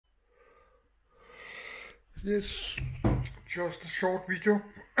Yes, just a short video.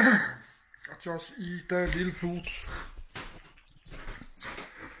 I just eat little foods.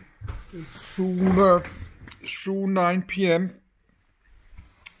 It's soon 9 p.m.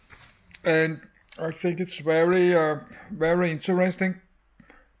 and I think it's very interesting.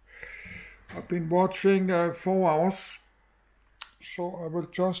 I've been watching 4 hours, so I will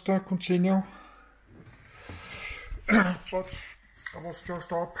just continue. But I was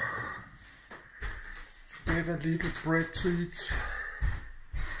just up to get a little bread to eat.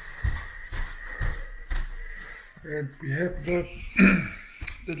 And we have the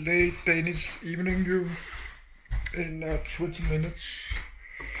late Danish evening news in 20 minutes.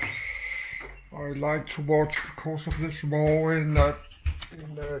 I like to watch because of this war in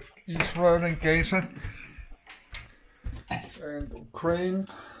Israel and Gaza and Ukraine.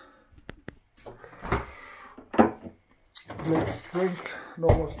 Let's drink. I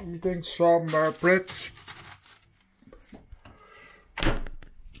was eating some bread.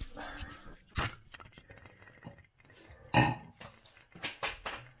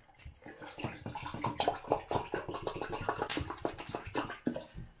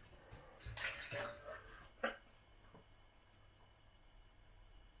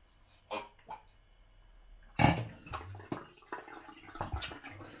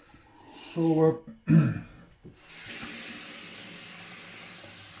 So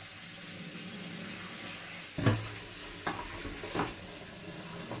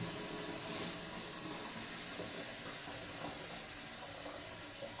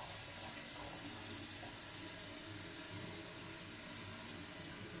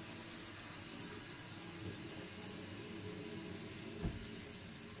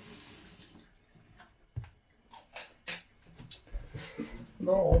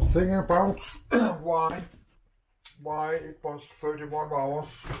now I'm thinking about why it was 31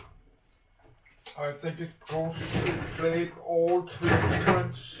 hours. I think it because it played all 3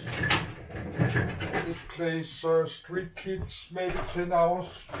 different. It plays Street Kids maybe 10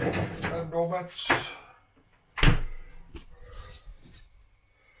 hours and Nomads.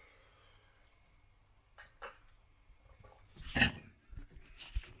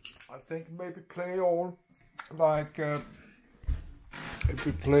 I think maybe play all like if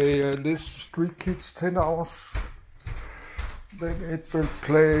we play this Street Kids 10 hours, then it will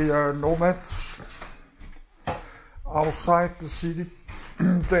play Nomads outside the city,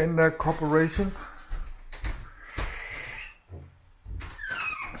 then Corporation.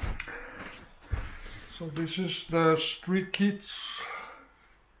 So this is the Street Kids,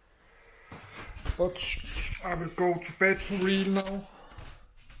 but I will go to bed for real now.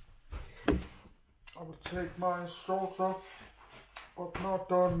 I will take my shorts off, but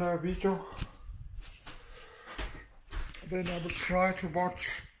not on video. Then I will try to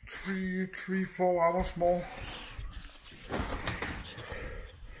watch 4 hours more.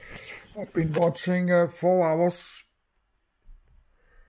 I've been watching 4 hours